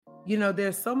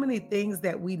There's so many things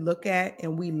that we look at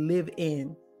and we live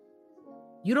in.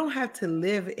 You don't have to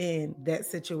live in that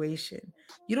situation.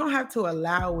 You don't have to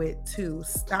allow it to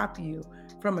stop you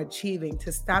from achieving,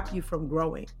 to stop you from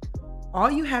growing.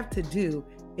 All you have to do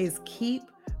is keep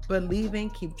believing,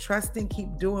 keep trusting,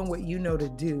 keep doing what you know to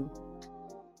do.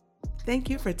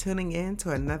 Thank you for tuning in to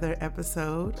another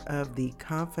episode of the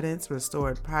Confidence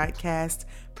Restored podcast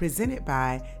presented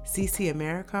by CC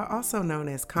America, also known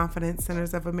as Confidence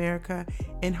Centers of America,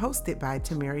 and hosted by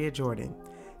Tamaria Jordan.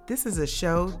 This is a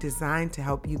show designed to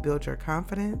help you build your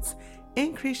confidence,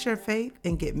 increase your faith,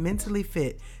 and get mentally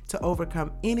fit to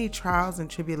overcome any trials and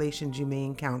tribulations you may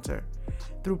encounter.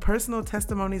 Through personal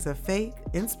testimonies of faith,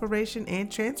 inspiration,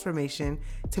 and transformation,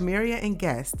 Tamaria and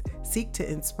guests seek to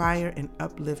inspire and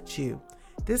uplift you.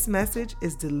 This message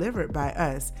is delivered by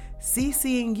us,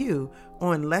 CCing you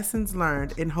on lessons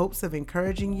learned in hopes of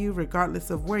encouraging you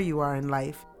regardless of where you are in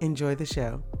life. Enjoy the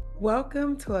show.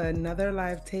 Welcome to another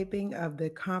live taping of the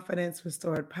Confidence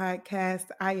Restored podcast.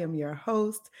 I am your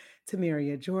host,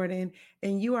 Tamaria Jordan,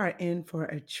 and you are in for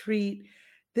a treat.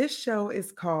 This show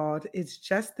is called It's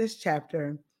Just This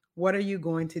Chapter. What are you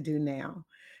going to do now?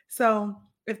 So,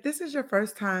 if this is your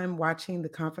first time watching the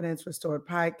Confidence Restored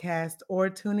podcast or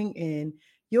tuning in,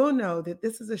 you'll know that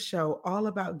this is a show all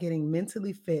about getting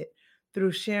mentally fit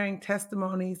through sharing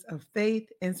testimonies of faith,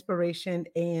 inspiration,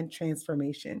 and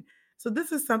transformation. So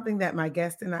this is something that my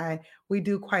guest and I we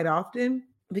do quite often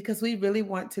because we really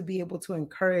want to be able to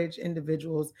encourage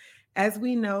individuals. As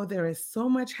we know, there is so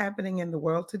much happening in the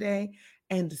world today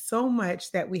and so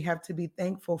much that we have to be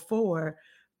thankful for,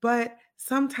 but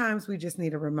sometimes we just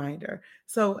need a reminder.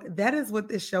 So that is what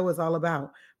this show is all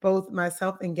about, both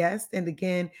myself and guests. And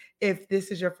again, if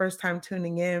this is your first time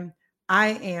tuning in,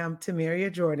 I am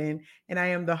Tamaria Jordan, and I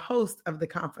am the host of the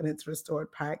Confidence Restored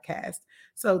podcast.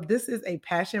 So, this is a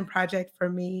passion project for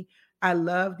me. I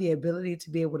love the ability to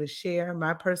be able to share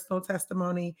my personal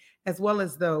testimony as well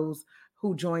as those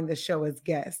who join the show as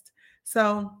guests.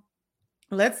 So,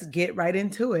 let's get right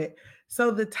into it.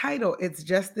 So, the title, It's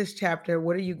Just This Chapter.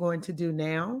 What are you going to do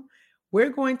now?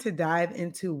 We're going to dive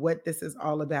into what this is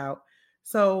all about.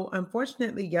 So,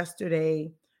 unfortunately,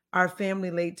 yesterday, our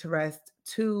family laid to rest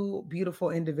two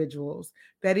beautiful individuals,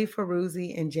 Betty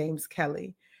Ferruzzi and James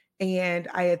Kelly. And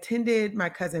I attended my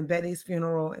cousin Betty's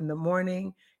funeral in the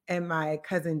morning and my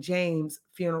cousin James'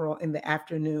 funeral in the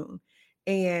afternoon.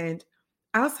 And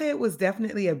I'll say it was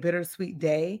definitely a bittersweet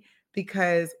day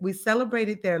because we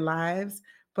celebrated their lives.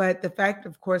 But the fact,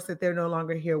 of course, that they're no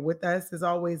longer here with us is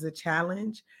always a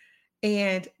challenge.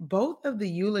 And both of the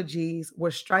eulogies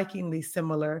were strikingly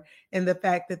similar in the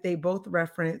fact that they both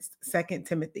referenced Second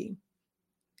Timothy.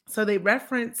 So they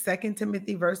referenced Second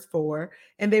Timothy verse 4,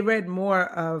 and they read more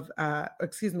of,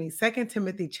 Second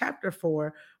Timothy chapter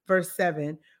 4, verse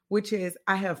 7, which is,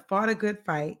 I have fought a good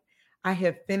fight. I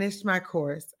have finished my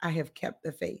course. I have kept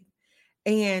the faith.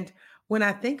 And when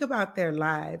I think about their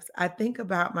lives, I think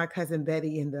about my cousin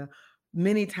Betty and the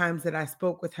many times that I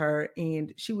spoke with her.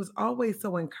 And she was always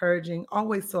so encouraging,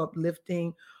 always so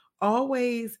uplifting,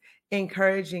 always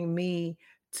encouraging me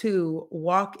to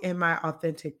walk in my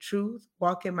authentic truth,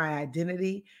 walk in my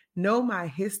identity, know my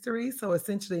history. So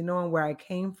essentially, knowing where I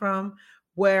came from,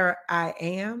 where I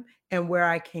am, and where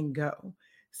I can go.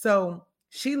 So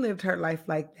she lived her life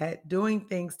like that, doing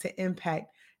things to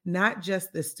impact not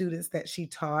just the students that she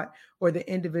taught or the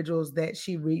individuals that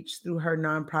she reached through her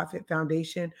nonprofit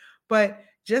foundation, but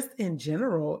just in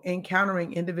general,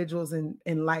 encountering individuals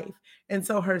in life. And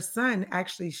so her son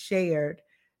actually shared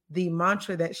the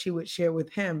mantra that she would share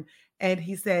with him. And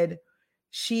he said,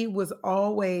 she was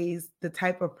always the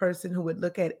type of person who would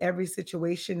look at every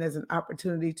situation as an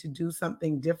opportunity to do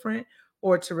something different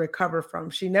or to recover from.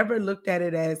 She never looked at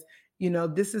it as,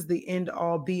 this is the end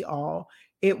all be all.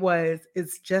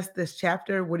 It's just this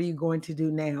chapter. What are you going to do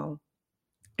now?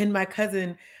 And my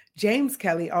cousin, James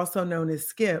Kelly, also known as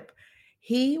Skip,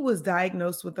 he was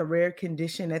diagnosed with a rare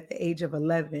condition at the age of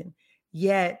 11.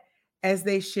 Yet, as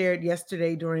they shared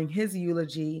yesterday during his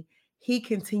eulogy, he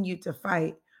continued to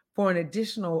fight for an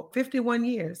additional 51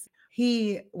 years.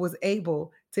 He was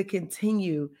able to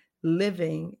continue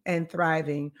living and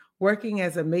thriving, working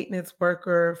as a maintenance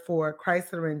worker for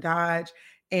Chrysler and Dodge,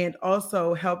 and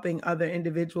also helping other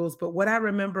individuals. But what I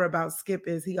remember about Skip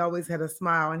is he always had a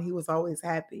smile and he was always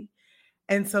happy.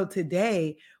 And so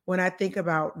today, when I think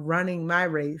about running my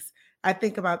race, I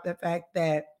think about the fact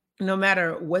that no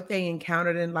matter what they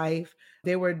encountered in life,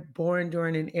 they were born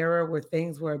during an era where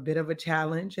things were a bit of a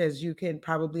challenge, as you can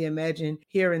probably imagine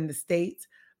here in the States.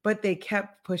 but they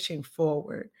kept pushing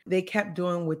forward. They kept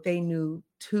doing what they knew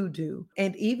to do.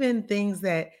 And even things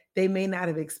that they may not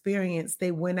have experienced,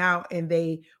 they went out and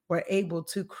they were able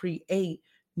to create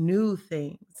new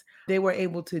things. They were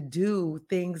able to do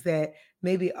things that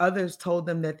maybe others told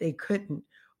them that they couldn't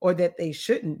or that they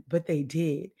shouldn't, but they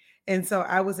did. And so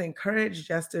I was encouraged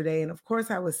yesterday. And of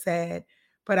course, I was sad,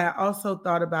 but I also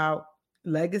thought about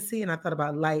legacy and I thought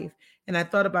about life. And I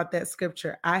thought about that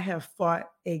scripture, I have fought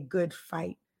a good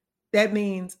fight. That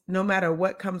means no matter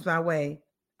what comes my way,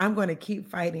 I'm going to keep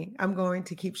fighting. I'm going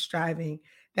to keep striving.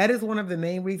 That is one of the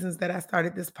main reasons that I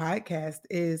started this podcast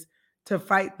is to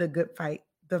fight the good fight,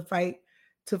 the fight,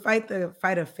 to fight the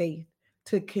fight of faith,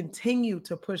 to continue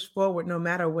to push forward no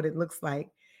matter what it looks like.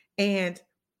 And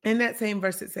in that same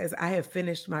verse, it says, I have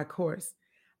finished my course.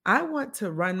 I want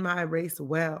to run my race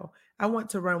well. I want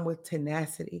to run with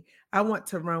tenacity. I want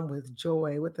to run with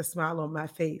joy, with a smile on my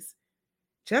face,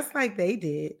 just like they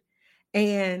did.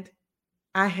 And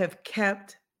I have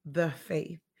kept the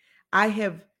faith. I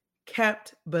have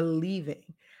kept believing.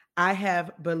 I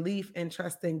have belief and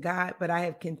trust in God, but I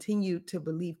have continued to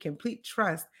believe complete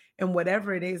trust in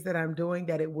whatever it is that I'm doing,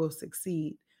 that it will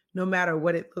succeed, no matter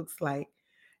what it looks like.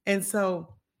 And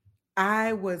so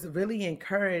I was really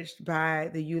encouraged by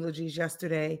the eulogies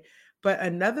yesterday. But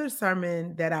another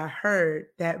sermon that I heard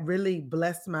that really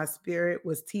blessed my spirit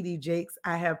was TD Jakes'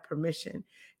 I Have Permission.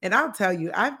 And I'll tell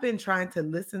you, I've been trying to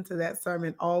listen to that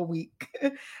sermon all week.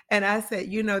 And I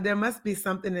said, there must be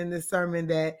something in this sermon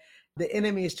that the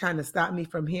enemy is trying to stop me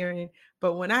from hearing.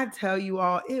 But when I tell you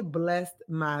all, it blessed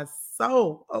my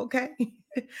soul. Okay.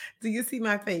 Do you see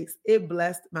my face? It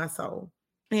blessed my soul.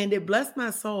 And it blessed my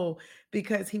soul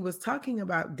because he was talking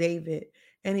about David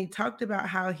and he talked about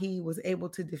how he was able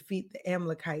to defeat the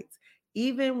Amalekites,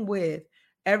 even with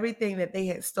everything that they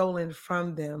had stolen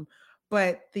from them.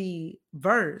 But the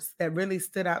verse that really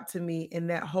stood out to me in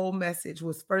that whole message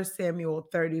was 1 Samuel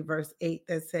 30, verse 8,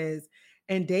 that says,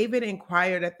 And David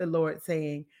inquired at the Lord,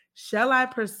 saying, Shall I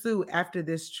pursue after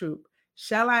this troop?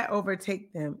 Shall I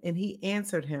overtake them? And he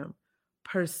answered him,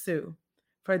 Pursue,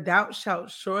 for thou shalt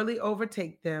surely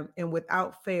overtake them and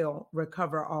without fail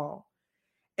recover all.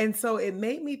 And so it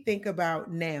made me think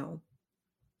about now,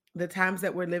 the times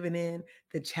that we're living in,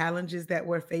 the challenges that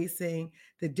we're facing,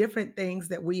 the different things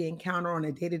that we encounter on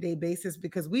a day to day basis,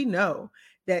 because we know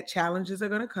that challenges are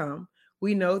going to come.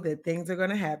 We know that things are going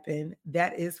to happen.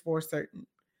 That is for certain.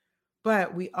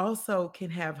 But we also can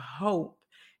have hope.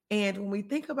 And when we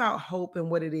think about hope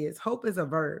and what it is, hope is a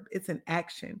verb, it's an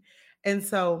action. And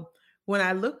so when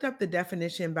I looked up the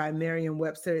definition by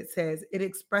Merriam-Webster, it says it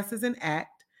expresses an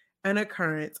act, an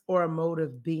occurrence, or a mode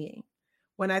of being.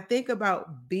 When I think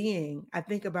about being, I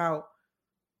think about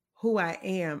who I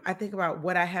am. I think about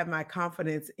what I have my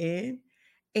confidence in.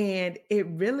 And it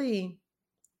really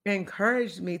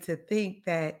encouraged me to think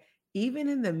that even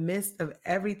in the midst of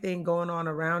everything going on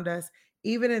around us,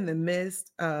 even in the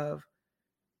midst of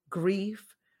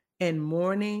grief and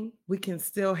mourning, we can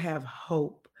still have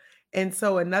hope. And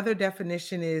so another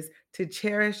definition is to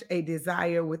cherish a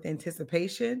desire with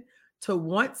anticipation, to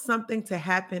want something to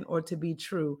happen or to be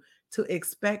true, to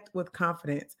expect with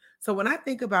confidence. So when I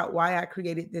think about why I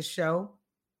created this show,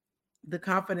 the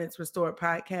Confidence Restored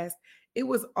podcast, it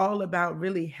was all about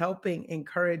really helping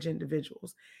encourage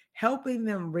individuals, helping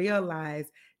them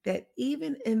realize that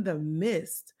even in the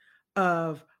midst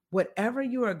of whatever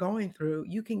you are going through,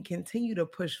 you can continue to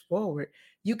push forward.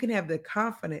 You can have the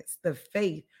confidence, the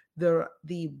faith,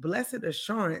 the blessed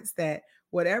assurance that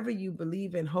whatever you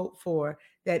believe and hope for,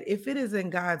 that if it is in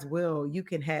God's will, you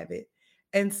can have it.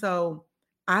 And so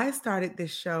I started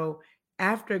this show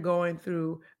after going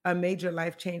through a major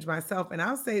life change myself. And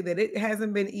I'll say that it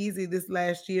hasn't been easy this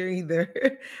last year either.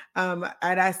 And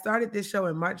I started this show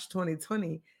in March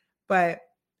 2020, but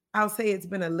I'll say it's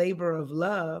been a labor of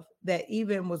love that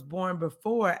even was born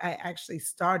before I actually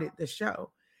started the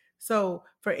show. So,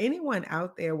 for anyone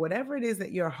out there, whatever it is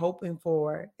that you're hoping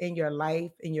for in your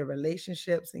life, in your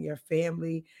relationships, in your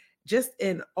family, just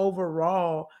in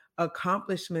overall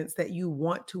accomplishments that you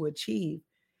want to achieve,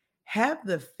 have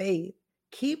the faith,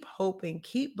 keep hoping,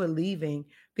 keep believing,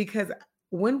 because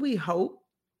when we hope,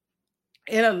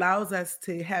 it allows us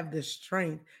to have the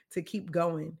strength to keep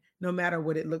going no matter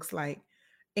what it looks like.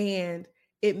 And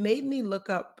it made me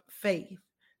look up faith.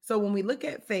 So when we look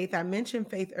at faith, I mentioned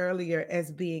faith earlier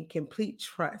as being complete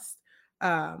trust.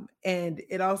 And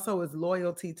it also is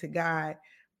loyalty to God.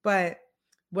 But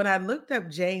when I looked up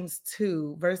James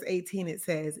 2, verse 18, it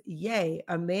says, Yea,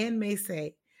 a man may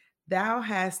say, Thou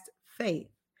hast faith,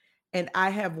 and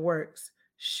I have works.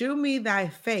 Shew me thy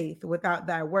faith without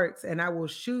thy works, and I will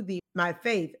shew thee my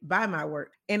faith by my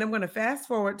work. And I'm going to fast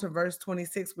forward to verse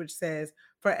 26, which says,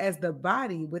 For as the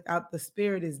body without the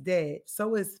spirit is dead,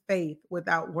 so is faith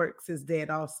without works is dead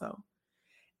also.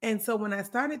 And so when I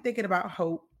started thinking about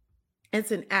hope, it's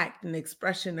an act, an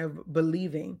expression of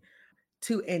believing,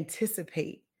 to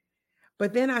anticipate.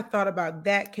 But then I thought about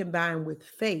that combined with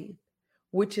faith,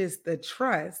 which is the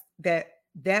trust that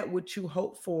that which you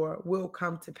hope for will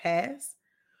come to pass,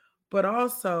 but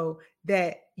also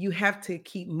that you have to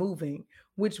keep moving,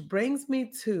 which brings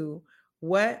me to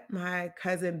what my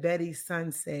cousin Betty's son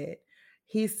said.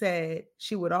 He said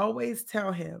she would always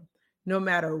tell him, no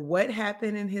matter what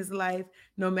happened in his life,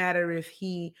 no matter if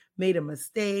he made a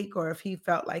mistake or if he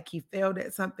felt like he failed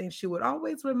at something, she would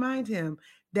always remind him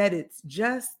that it's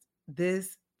just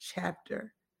this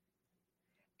chapter.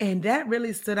 And that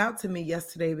really stood out to me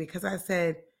yesterday because I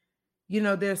said,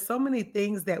 there's so many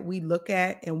things that we look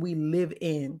at and we live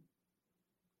in.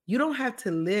 You don't have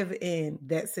to live in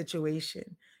that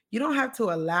situation. You don't have to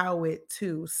allow it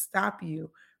to stop you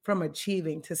from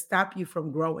achieving, to stop you from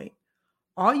growing.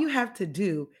 All you have to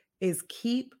do is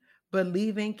keep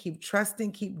believing, keep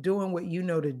trusting, keep doing what you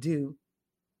know to do,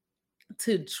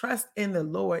 to trust in the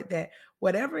Lord that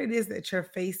whatever it is that you're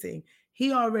facing,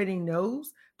 He already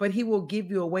knows, but He will give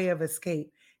you a way of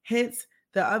escape. Hence,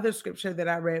 the other scripture that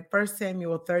I read, 1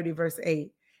 Samuel 30, verse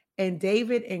 8. And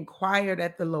David inquired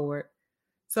at the Lord.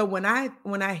 So when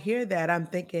I hear that, I'm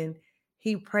thinking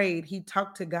he prayed, he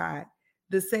talked to God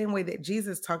the same way that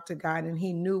Jesus talked to God, and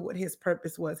he knew what his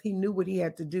purpose was. He knew what he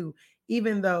had to do,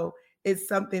 even though it's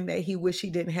something that he wished he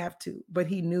didn't have to, but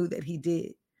he knew that he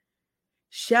did.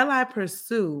 Shall I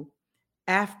pursue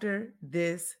after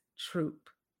this troop?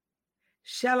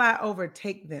 Shall I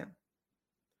overtake them?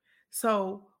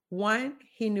 So, one,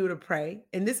 he knew to pray.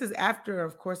 And this is after,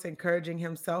 of course, encouraging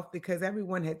himself because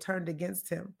everyone had turned against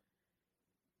him.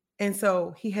 And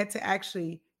so he had to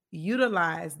actually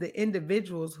utilize the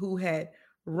individuals who had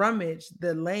rummaged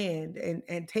the land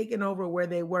and taken over where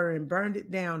they were and burned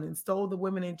it down and stole the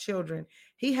women and children.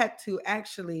 He had to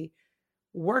actually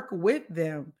work with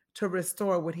them to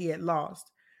restore what he had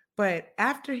lost. But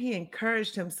after he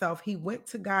encouraged himself, he went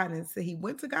to God and said, he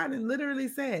went to God and literally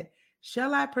said,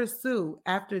 Shall I pursue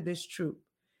after this troop?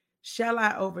 Shall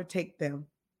I overtake them?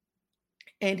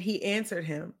 And he answered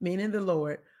him, meaning the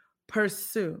Lord,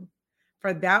 Pursue,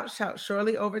 for thou shalt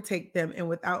surely overtake them and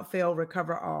without fail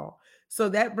recover all. So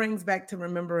that brings back to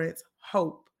remembrance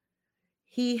hope.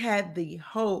 He had the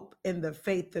hope and the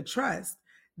faith, the trust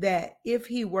that if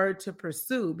he were to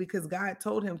pursue, because God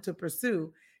told him to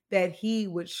pursue, that he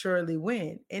would surely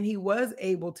win. And he was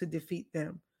able to defeat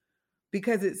them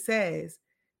because it says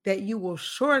that you will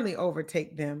surely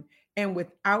overtake them and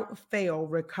without fail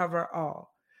recover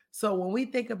all. So when we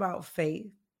think about faith,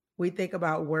 we think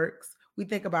about works, we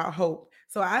think about hope.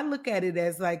 So I look at it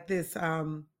as like this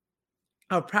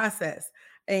a process.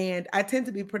 And I tend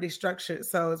to be pretty structured,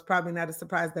 so it's probably not a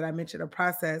surprise that I mentioned a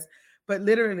process, but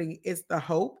literally it's the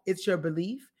hope, it's your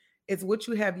belief, it's what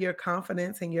you have your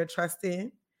confidence and your trust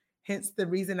in. Hence the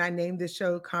reason I named this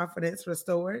show Confidence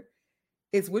Restored.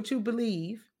 It's what you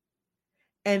believe,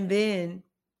 and then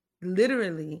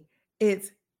literally it's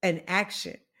an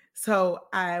action. So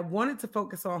I wanted to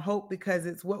focus on hope because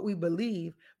it's what we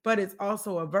believe, but it's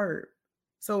also a verb.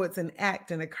 So it's an act,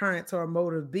 an occurrence, or a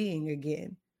mode of being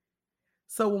again.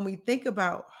 So when we think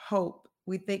about hope,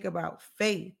 we think about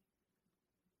faith.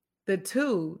 The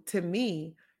two, to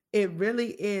me, it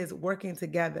really is working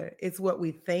together. It's what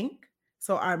we think,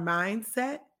 so our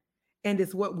mindset, and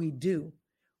it's what we do.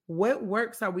 What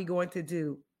works are we going to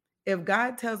do? If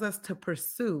God tells us to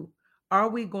pursue, are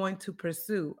we going to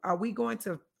pursue? Are we going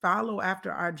to follow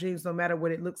after our dreams no matter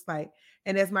what it looks like?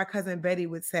 And as my cousin Betty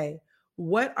would say,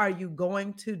 what are you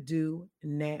going to do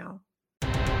now?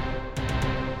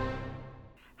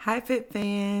 Hi, Fit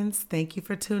fans. Thank you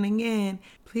for tuning in.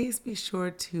 Please be sure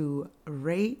to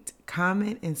rate,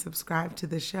 comment, and subscribe to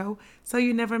the show so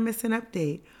you never miss an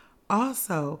update.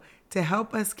 Also, to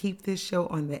help us keep this show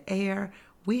on the air,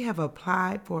 we have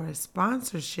applied for a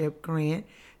sponsorship grant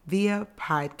via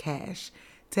Podcash.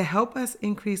 To help us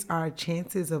increase our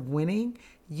chances of winning,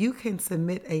 you can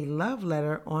submit a love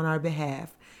letter on our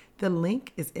behalf. The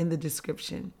link is in the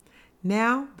description.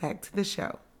 Now, back to the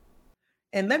show.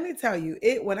 And let me tell you,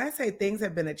 when I say things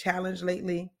have been a challenge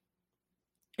lately,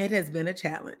 it has been a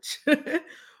challenge.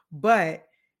 But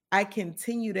I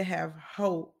continue to have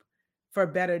hope for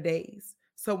better days.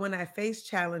 So when I face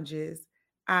challenges,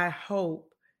 I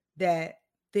hope that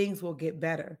things will get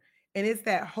better. And it's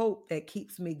that hope that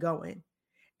keeps me going.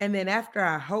 And then after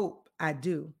I hope, I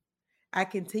do. I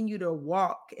continue to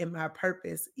walk in my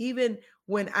purpose, even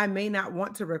when I may not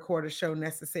want to record a show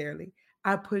necessarily.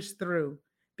 I push through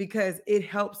because it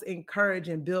helps encourage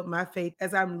and build my faith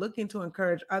as I'm looking to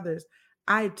encourage others.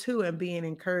 I too am being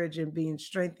encouraged and being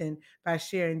strengthened by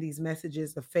sharing these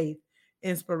messages of faith,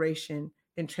 inspiration,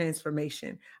 and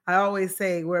transformation. I always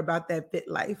say we're about that fit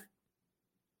life.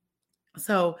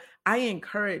 So I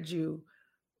encourage you,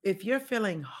 if you're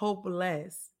feeling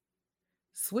hopeless,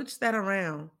 switch that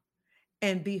around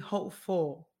and be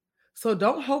hopeful. So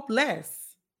don't hope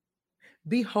less,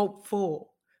 be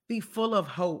hopeful, be full of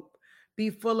hope, be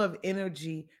full of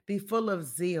energy, be full of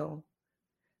zeal,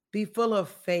 be full of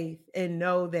faith, and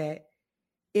know that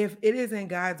if it is in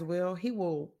God's will, he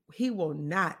will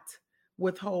not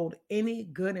withhold any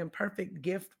good and perfect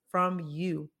gift from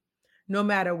you. No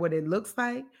matter what it looks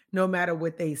like, no matter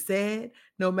what they said,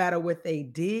 no matter what they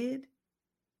did,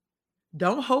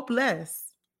 don't hope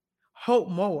less. Hope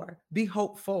more. Be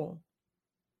hopeful.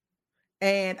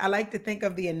 And I like to think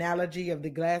of the analogy of the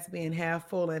glass being half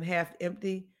full and half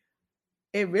empty.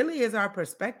 It really is our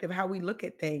perspective, how we look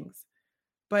at things.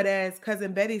 But as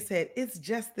Cousin Betty said, it's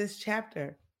just this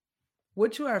chapter.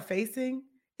 What you are facing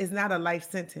is not a life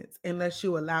sentence unless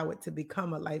you allow it to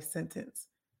become a life sentence.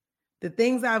 The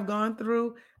things I've gone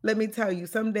through, let me tell you,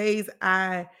 some days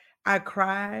I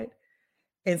cried,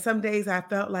 and some days I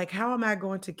felt like, how am I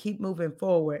going to keep moving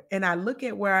forward? And I look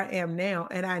at where I am now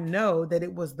and I know that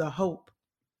it was the hope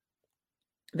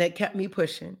that kept me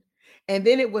pushing. And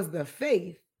then it was the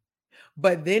faith,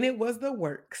 but then it was the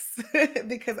works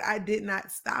because I did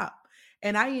not stop.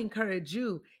 And I encourage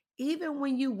you, even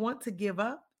when you want to give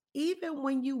up, even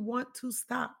when you want to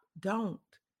stop, don't.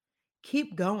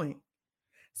 Keep going.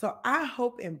 So I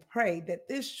hope and pray that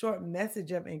this short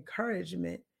message of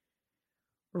encouragement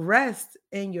rests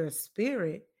in your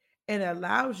spirit and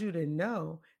allows you to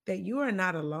know that you are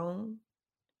not alone,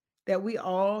 that we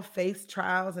all face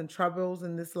trials and troubles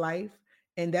in this life,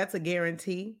 and that's a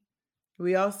guarantee.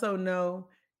 We also know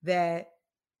that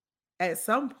at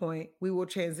some point we will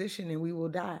transition and we will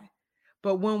die.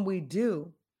 But when we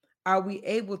do, are we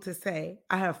able to say,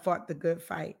 I have fought the good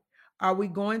fight? Are we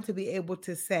going to be able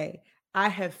to say, I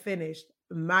have finished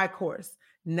my course,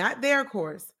 not their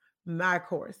course, my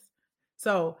course?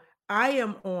 So I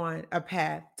am on a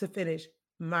path to finish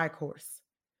my course.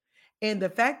 And the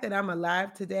fact that I'm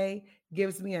alive today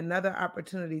gives me another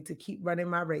opportunity to keep running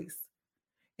my race.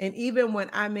 And even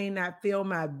when I may not feel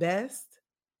my best,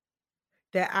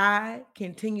 that I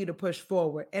continue to push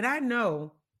forward. And I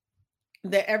know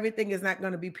that everything is not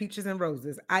going to be peaches and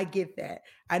roses. I get that.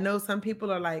 I know some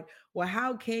people are like, well,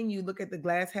 how can you look at the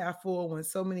glass half full when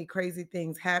so many crazy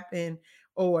things happen,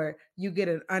 or you get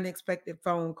an unexpected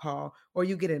phone call, or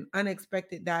you get an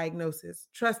unexpected diagnosis?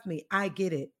 Trust me, I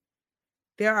get it.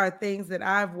 There are things that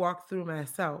I've walked through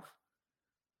myself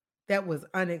that was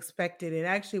unexpected. And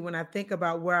actually, when I think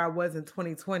about where I was in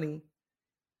 2020,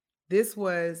 this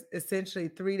was essentially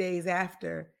 3 days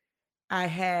after I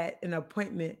had an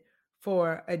appointment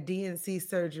for a DNC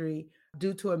surgery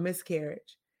due to a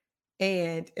miscarriage.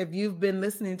 And if you've been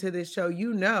listening to this show,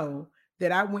 you know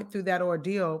that I went through that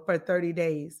ordeal for 30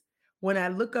 days. When I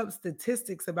look up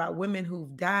statistics about women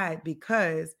who've died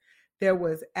because there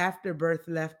was afterbirth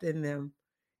left in them,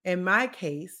 in my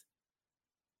case,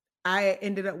 I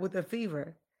ended up with a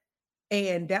fever.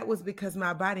 And that was because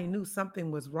my body knew something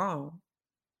was wrong.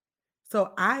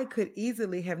 So I could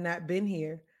easily have not been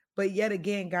here. But yet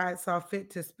again, God saw fit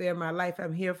to spare my life.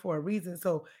 I'm here for a reason.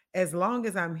 So as long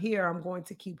as I'm here, I'm going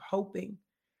to keep hoping.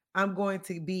 I'm going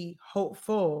to be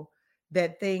hopeful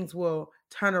that things will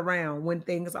turn around when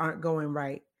things aren't going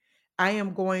right. I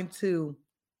am going to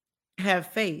have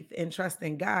faith and trust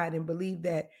in God and believe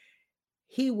that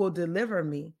He will deliver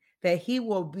me, that He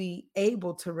will be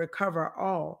able to recover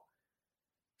all.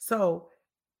 So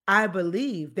I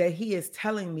believe that He is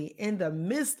telling me in the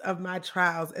midst of my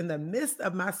trials, in the midst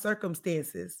of my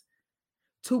circumstances,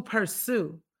 to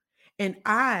pursue. And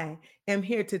I am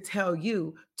here to tell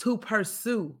you to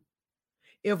pursue.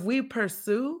 If we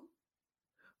pursue,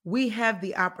 we have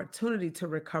the opportunity to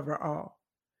recover all.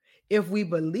 If we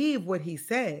believe what He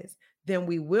says, then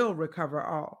we will recover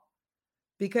all.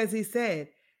 Because He said,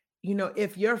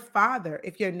 if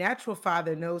your natural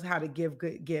father knows how to give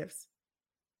good gifts,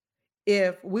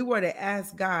 if we were to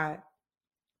ask God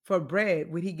for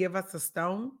bread, would He give us a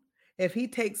stone? If He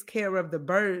takes care of the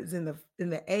birds in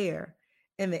the air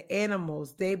and the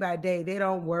animals day by day, they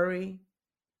don't worry.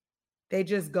 They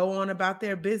just go on about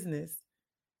their business.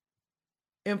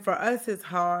 And for us, it's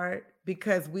hard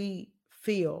because we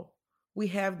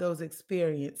have those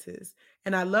experiences.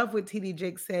 And I love what T.D.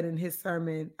 Jakes said in his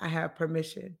sermon, I Have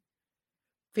Permission.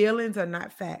 Feelings are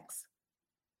not facts.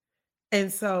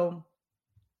 And so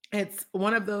it's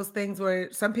one of those things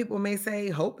where some people may say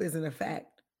hope isn't a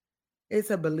fact. It's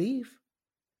a belief,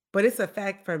 but it's a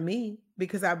fact for me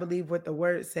because I believe what the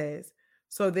word says.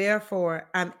 So therefore,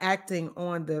 I'm acting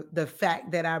on the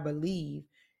fact that I believe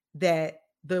that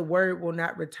the word will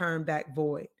not return back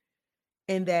void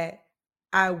and that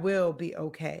I will be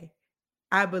okay.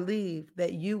 I believe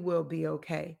that you will be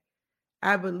okay.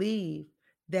 I believe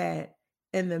that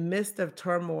in the midst of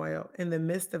turmoil, in the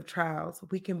midst of trials,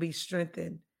 we can be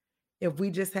strengthened if we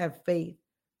just have faith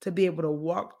to be able to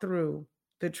walk through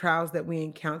the trials that we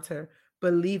encounter,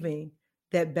 believing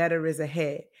that better is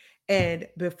ahead. And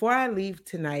before I leave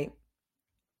tonight,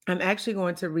 I'm actually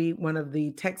going to read one of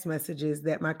the text messages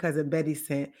that my cousin Betty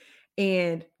sent.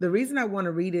 And the reason I want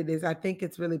to read it is I think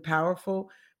it's really powerful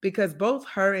because both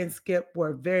her and Skip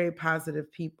were very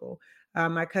positive people.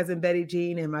 My cousin Betty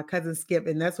Jean and my cousin Skip,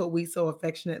 and that's what we so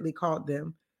affectionately called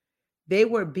them. They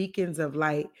were beacons of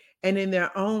light. And in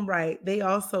their own right, they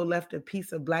also left a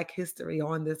piece of Black history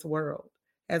on this world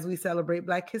as we celebrate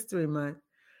Black History Month.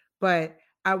 But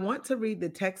I want to read the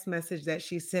text message that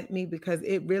she sent me because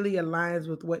it really aligns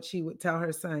with what she would tell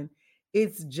her son.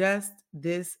 It's just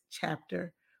this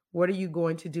chapter. What are you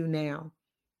going to do now?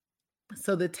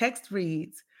 So the text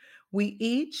reads, we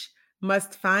each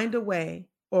must find a way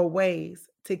or ways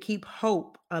to keep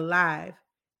hope alive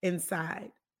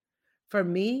inside. For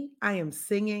me, I am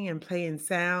singing and playing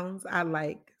sounds I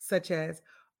like, such as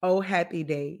Oh Happy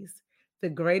Days, The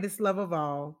Greatest Love of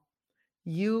All,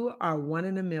 You Are One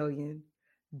in a Million,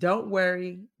 Don't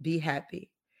Worry, Be Happy.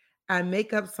 I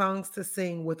make up songs to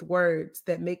sing with words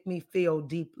that make me feel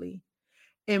deeply.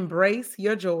 Embrace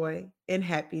your joy and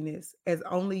happiness as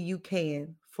only you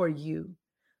can for you.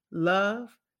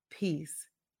 Love, peace,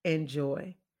 and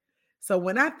joy. So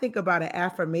when I think about an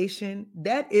affirmation,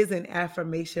 that is an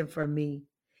affirmation for me.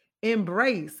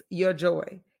 Embrace your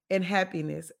joy and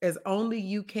happiness as only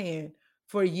you can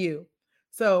for you.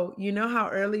 So, you know how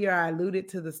earlier I alluded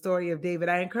to the story of David.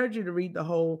 I encourage you to read the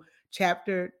whole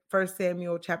chapter, 1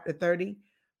 Samuel chapter 30.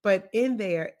 But in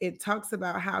there, it talks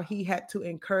about how he had to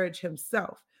encourage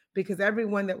himself because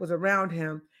everyone that was around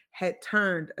him had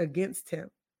turned against him.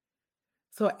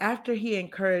 So after he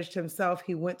encouraged himself,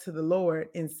 he went to the Lord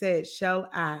and said, shall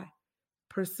I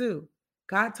pursue?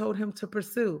 God told him to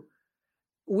pursue.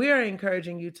 We're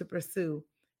encouraging you to pursue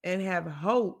and have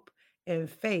hope and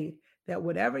faith that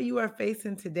whatever you are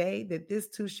facing today, that this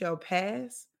too shall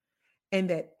pass and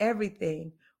that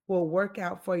everything will work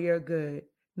out for your good,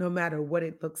 no matter what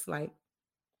it looks like.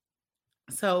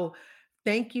 So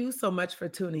thank you so much for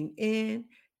tuning in.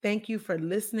 Thank you for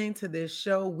listening to this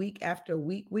show week after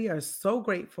week. We are so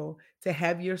grateful to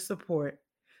have your support.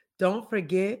 Don't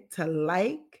forget to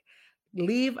like,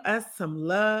 leave us some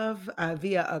love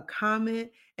via a comment,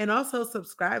 and also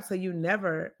subscribe so you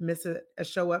never miss a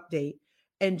show update.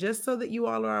 And just so that you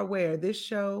all are aware, this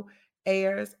show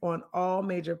airs on all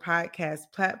major podcast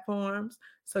platforms.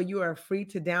 So you are free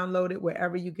to download it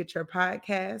wherever you get your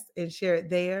podcast and share it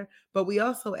there. But we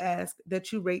also ask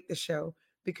that you rate the show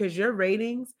because your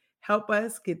ratings help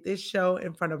us get this show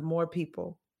in front of more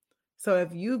people. So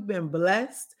if you've been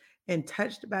blessed and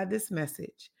touched by this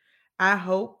message, I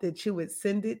hope that you would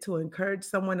send it to encourage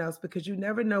someone else because you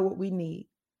never know what we need.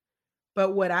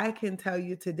 But what I can tell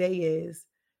you today is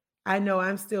I know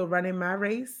I'm still running my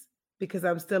race because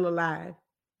I'm still alive.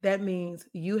 That means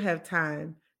you have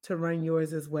time to run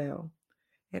yours as well.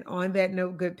 And on that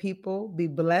note, good people, be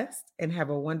blessed and have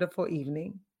a wonderful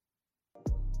evening.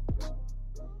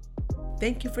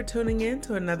 Thank you for tuning in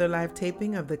to another live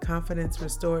taping of the Confidence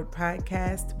Restored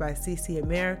podcast by CC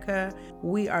America.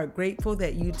 We are grateful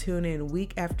that you tune in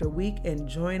week after week and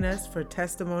join us for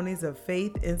testimonies of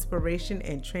faith, inspiration,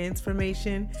 and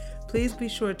transformation. Please be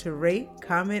sure to rate,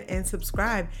 comment, and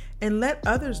subscribe, and let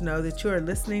others know that you are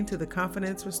listening to the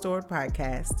Confidence Restored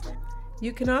podcast.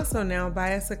 You can also now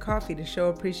buy us a coffee to show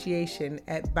appreciation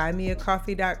at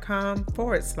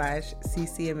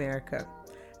buymeacoffee.com/CC America.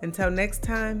 Until next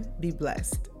time, be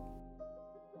blessed.